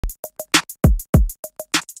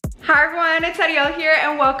Hi everyone, it's Adyel here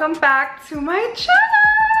and welcome back to my channel.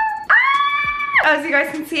 As you guys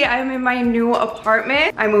can see, I'm in my new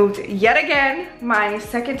apartment. I moved yet again, my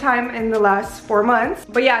second time in the last 4 months.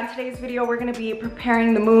 But yeah, in today's video, we're gonna be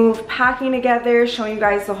preparing the move, packing together, showing you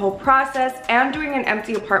guys the whole process, and doing an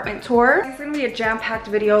empty apartment tour. It's gonna be a jam-packed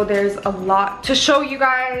video. There's a lot to show you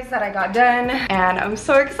guys that I got done, and I'm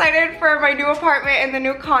so excited for my new apartment and the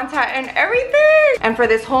new content and everything. And for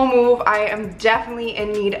this whole move, I am definitely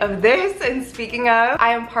in need of this. And speaking of,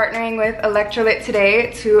 I am partnering with Electrolyte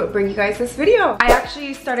today to bring you guys this video. I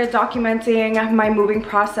actually started documenting my moving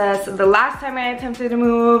process the last time I attempted to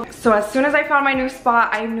move. So as soon as I found my new spot,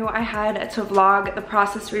 I knew I had to vlog the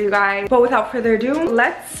process for you guys. But without further ado,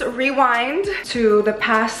 let's rewind to the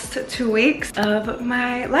past 2 weeks of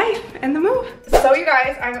my life and the move. So you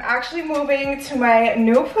guys, I'm actually moving to my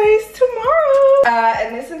new place tomorrow.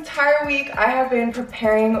 And this entire week, I have been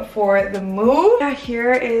preparing for the move. Yeah,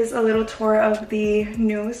 here is a little tour of the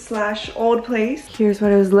new / old place. Here's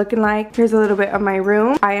what it was looking like. Here's a little bit of my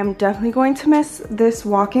room. I am definitely going to miss this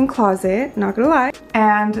walk-in closet, not gonna lie.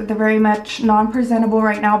 And the very much non-presentable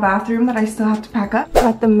right now bathroom that I still have to pack up.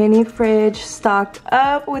 Got the mini fridge stocked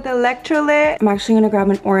up with Electrolyte. I'm actually gonna grab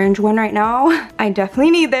an orange one right now. I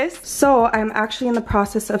definitely need this. So I'm actually in the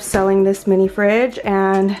process of selling this mini fridge,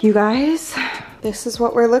 and you guys, this is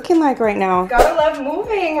what we're looking like right now. Gotta love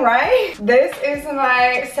moving, right? This is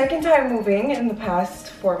my second time moving in the past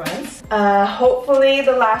 4 months. Hopefully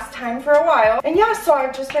the last time for a while. And yeah, so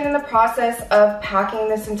I've just been in the process of packing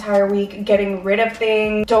this entire week, getting rid of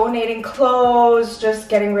things, donating clothes, just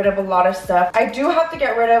getting rid of a lot of stuff. I do have to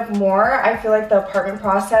get rid of more. I feel like the apartment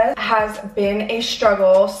process has been a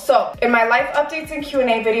struggle. So in my life updates and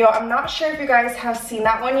Q&A video, I'm not sure if you guys have seen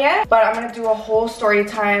that one yet, but I'm gonna do a whole story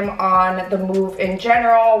time on the move in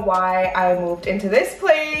general, why I moved into this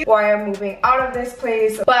place, why I'm moving out of this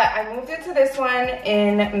place. But I moved into this one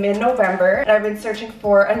in mid-November, and I've been searching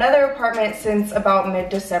for another apartment since about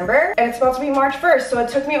mid-December, and it's about to be March 1st, so it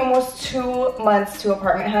took me almost 2 months to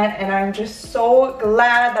apartment hunt, and I'm just so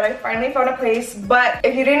glad that I finally found a place. But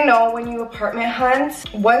if you didn't know, when you apartment hunt,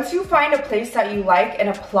 once you find a place that you like and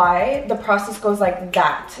apply, the process goes like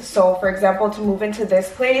that. So for example, to move into this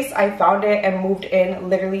place, I found it and moved in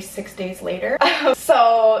literally 6 days later.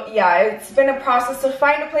 So yeah, it's been a process to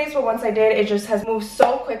find a place, but once I did, it just has moved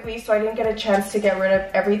so quickly, so I didn't get a chance to get rid of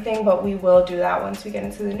everything, but we will do that once we get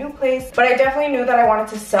into the new place. But I definitely knew that I wanted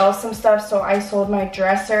to sell some stuff, so I sold my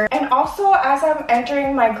dresser. And also, as I'm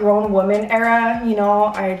entering my grown woman era, you know,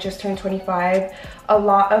 I just turned 25, a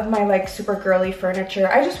lot of my like super girly furniture,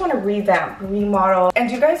 I just want to revamp, remodel. And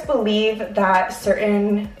do you guys believe that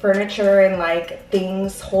certain furniture and like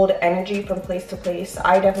things hold energy from place to place?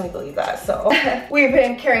 I definitely believe that. So we've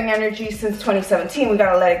been carrying energy since 2017, we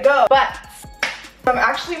gotta let it go. But I'm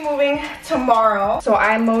actually moving tomorrow, so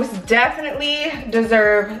I most definitely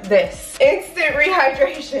deserve this instant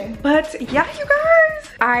rehydration. But yeah, you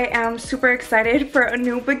guys, I am super excited for a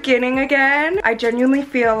new beginning again. I genuinely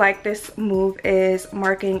feel like this move is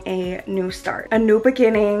marking a new start, a new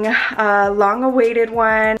beginning, a long-awaited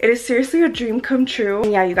one. It is seriously a dream come true.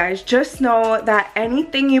 And yeah, you guys, just know that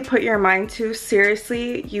anything you put your mind to,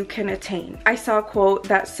 seriously, you can attain. I saw a quote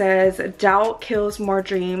that says, "Doubt kills more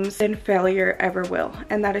dreams than failure ever will."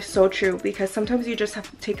 And that is so true, because sometimes you just have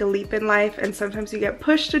to take a leap in life, and sometimes you get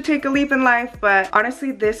pushed to take a leap in life. But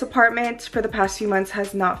honestly, this apartment for the past few months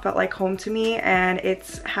has not felt like home to me, and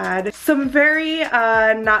it's had some very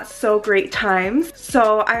not so great times.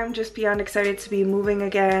 So I am just beyond excited to be moving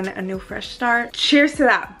again, a new fresh start. Cheers to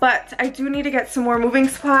that. But I do need to get some more moving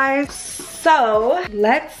supplies, so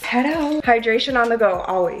let's head out. Hydration on the go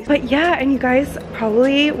always. But yeah, and you guys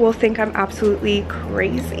probably will think I'm absolutely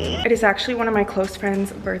crazy. It is actually one of my close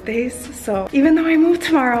friends' birthdays, so even though I move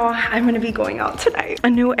tomorrow, I'm gonna be going out tonight. A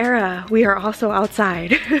new era, we are also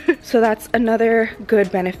outside. So that's another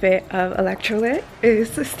good benefit of Electrolyte, is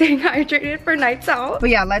staying hydrated for nights out. But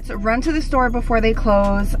yeah, let's run to the store before they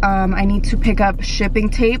close. I need to pick up shipping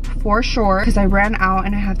tape for sure, because I ran out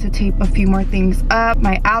and I have to tape a few more things up,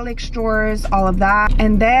 my Alex drawers, all of that.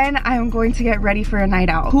 And then I'm going to get ready for a night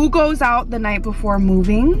out. Who goes out the night before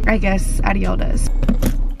moving? I guess Adyel does.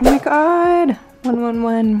 Oh my god.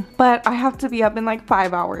 111. But I have to be up in like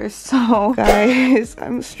 5 hours, so guys,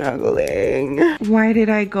 I'm struggling. Why did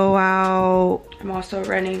I go out? I'm also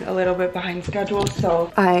running a little bit behind schedule,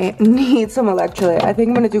 so I need some Electrolyte. I think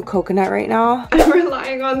I'm gonna do coconut right now. I'm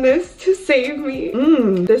relying on this to save me.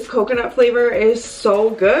 This coconut flavor is so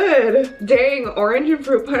good. Dang, orange and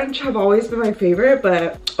fruit punch have always been my favorite,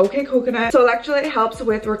 but okay, coconut. So Electrolyte helps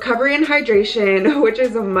with recovery and hydration, which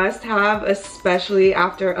is a must-have, especially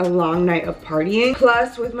after a long night of partying. studying.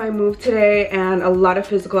 Plus with my move today and a lot of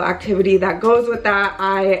physical activity that goes with that,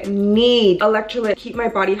 I need electrolytes to keep my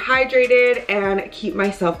body hydrated and keep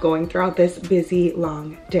myself going throughout this busy,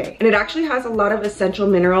 long day. And it actually has a lot of essential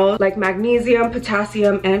minerals like magnesium,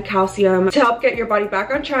 potassium, and calcium to help get your body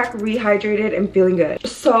back on track, rehydrated, and feeling good.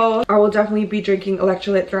 So I will definitely be drinking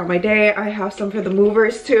electrolyte throughout my day. I have some for the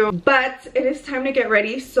movers too, but it is time to get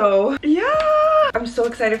ready. So yeah, I'm so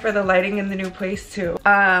excited for the lighting in the new place too.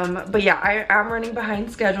 But yeah, I am running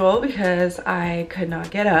behind schedule because I could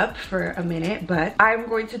not get up for a minute, but I'm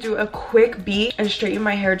going to do a quick beat and straighten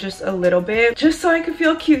my hair just a little bit just so I can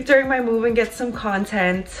feel cute during my move and get some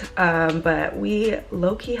content. But we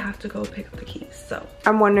low-key have to go pick up the keys. So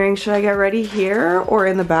I'm wondering, should I get ready here or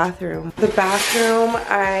in the bathroom? The bathroom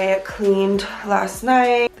I cleaned last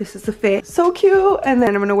night. This is the fit, so cute. And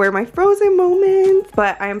then I'm gonna wear my Frozen moments.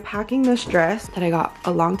 But I am packing this dress that I got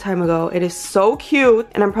a long time ago. It is so cute,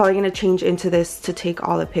 and I'm probably gonna change into this to take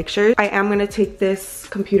all the pictures. I am gonna take this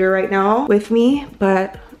computer right now with me,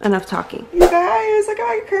 but enough talking. You guys, look at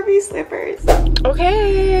my curvy slippers.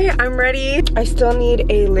 Okay, I'm ready. I still need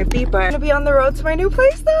a lippy, but I'm gonna be on the road to my new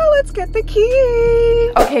place now. Let's get the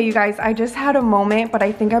key. Okay, you guys, I just had a moment, but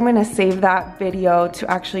I think I'm gonna save that video to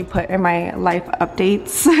actually put in my life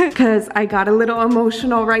updates because I got a little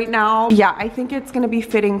emotional right now. Yeah, I think it's gonna be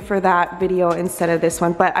fitting for that video instead of this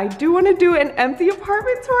one, but I do wanna do an empty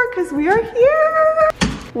apartment tour because we are here.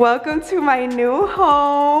 Welcome to my new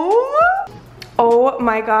home. Oh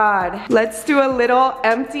my god. Let's do a little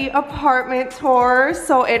empty apartment tour.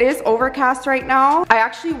 So it is overcast right now. I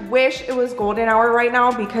actually wish it was golden hour right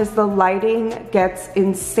now because the lighting gets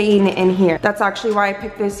insane in here. That's actually why I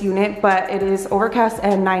picked this unit, but it is overcast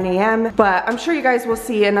at 9 a.m. But I'm sure you guys will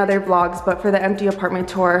see in other vlogs, but for the empty apartment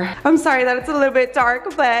tour, I'm sorry that it's a little bit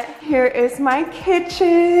dark, but here is my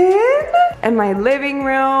kitchen and my living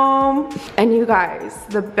room. And you guys,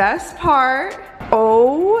 the best part,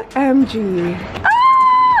 OMG.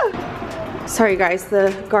 Ah! Sorry guys,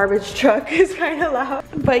 the garbage truck is kind of loud.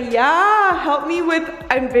 But yeah, help me with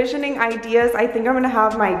envisioning ideas. I think I'm gonna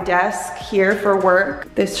have my desk here for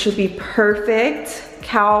work. This should be perfect.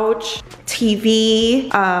 Couch, TV,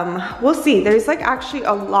 we'll see. There's like actually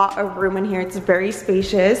a lot of room in here. It's very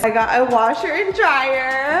spacious. I got a washer and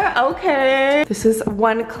dryer. Okay. This is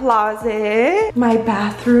one closet. My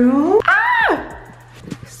bathroom. Ah!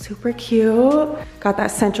 Super cute. Got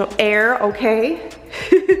that central air, okay.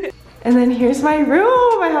 And then here's my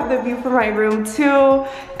room. I have the view from my room too.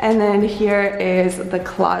 And then here is the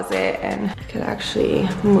closet, and I could actually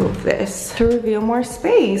move this to reveal more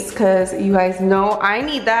space because you guys know I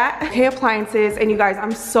need that. Okay, appliances, and you guys,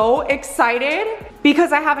 I'm so excited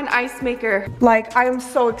because I have an ice maker. Like, I am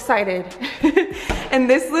so excited. And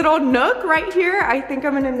this little nook right here, I think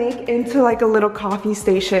I'm gonna make into like a little coffee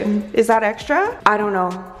station. Is that extra? I don't know.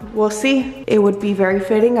 We'll see. It would be very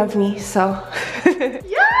fitting of me, so.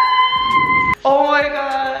 Yeah! Oh my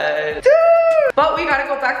god. But we gotta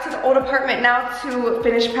go back to the old apartment now to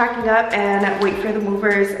finish packing up and wait for the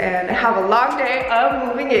movers and have a long day of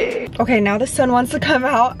moving in. Okay, now the sun wants to come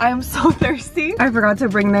out. I'm so thirsty. I forgot to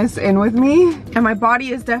bring this in with me, and my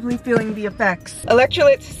body is definitely feeling the effects.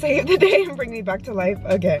 Electrolyte to save the day and bring me back to life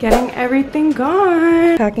again. Getting everything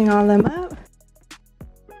gone. Packing all them up.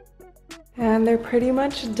 And they're pretty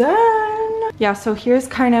much done. Yeah, so here's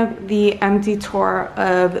kind of the empty tour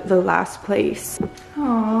of the last place.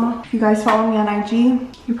 Aww. If you guys follow me on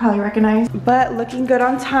IG, you probably recognize. But looking good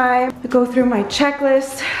on time. To go through my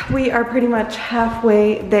checklist, we are pretty much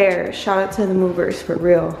halfway there. Shout out to the movers for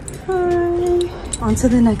real. Bye. On to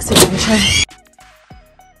the next adventure.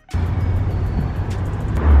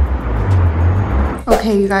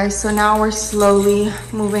 Okay, you guys, so now we're slowly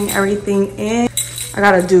moving everything in. I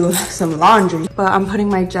gotta do some laundry, but I'm putting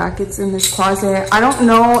my jackets in this closet. I don't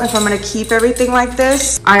know if I'm gonna keep everything like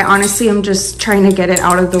this. I honestly am just trying to get it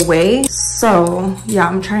out of the way. So yeah,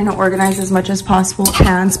 I'm trying to organize as much as possible.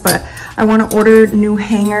 Pants, but I want to order new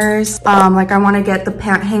hangers. Like I want to get the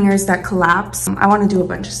pant hangers that collapse. I want to do a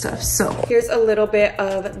bunch of stuff. So here's a little bit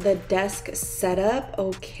of the desk setup.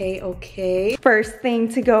 Okay. First thing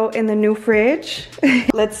to go in the new fridge.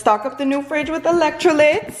 Let's stock up the new fridge with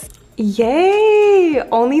electrolytes. Yay!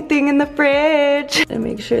 Only thing in the fridge. And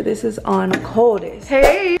make sure this is on coldest.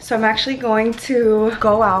 Hey! So I'm actually going to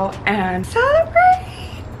go out and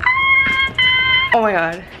celebrate. Oh my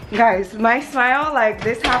god. Guys, my smile, like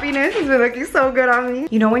this happiness has been looking so good on me.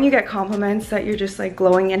 You know when you get compliments that you're just like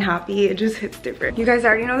glowing and happy, it just hits different. You guys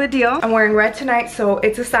already know the deal. I'm wearing red tonight, so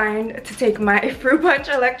it's a sign to take my fruit punch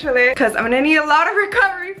electrolyte because I'm gonna need a lot of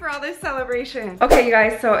recovery for all this celebration. Okay, you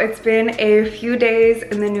guys, so it's been a few days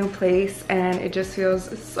in the new place and it just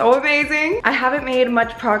feels so amazing. I haven't made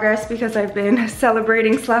much progress because I've been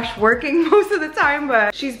celebrating / working most of the time,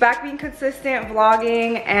 but she's back being consistent,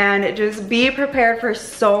 vlogging, and just be prepared for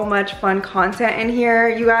so much fun content in here,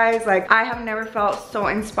 you guys. Like, I have never felt so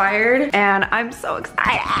inspired and I'm so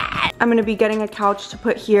excited. I'm gonna be getting a couch to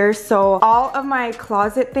put here, so all of my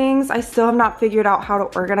closet things, I still have not figured out how to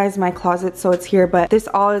organize my closet so it's here, but this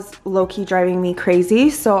all is low-key driving me crazy,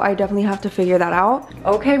 so I definitely have to figure that out.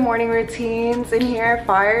 Okay, morning routines in here,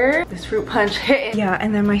 fire. This fruit punch hit. Yeah,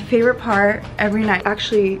 and then my favorite part, every night,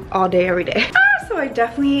 actually all day, every day. So I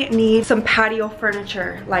definitely need some patio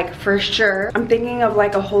furniture, like for sure. I'm thinking of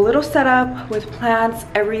like a whole little setup with plants,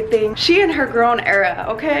 everything. She in her grown era,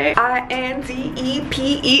 okay?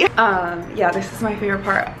 INDEPE. Yeah, this is my favorite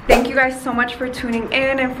part. Thank you guys so much for tuning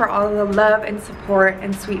in and for all of the love and support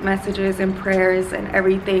and sweet messages and prayers and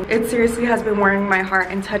everything. It seriously has been warming my heart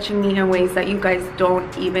and touching me in ways that you guys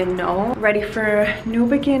don't even know. Ready for new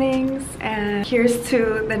beginnings, and here's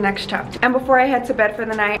to the next chapter. And before I head to bed for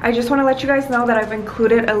the night, I just want to let you guys know that I've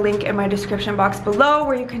included a link in my description box below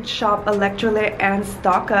where you can shop electrolyte and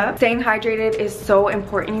stock up. Staying hydrated is so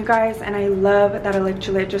important, you guys, and I love that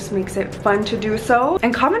electrolyte just makes it fun to do so.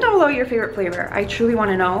 And comment down below your favorite flavor. I truly want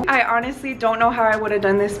to know. I honestly don't know how I would have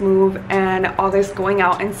done this move and all this going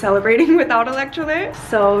out and celebrating without electrolyte.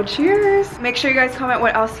 So cheers. Make sure you guys comment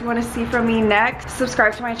what else you want to see from me next.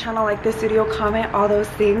 Subscribe to my channel, like this video, comment, all those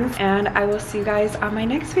things, and I will see you guys on my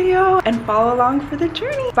next video and follow along for the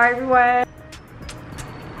journey. Bye everyone.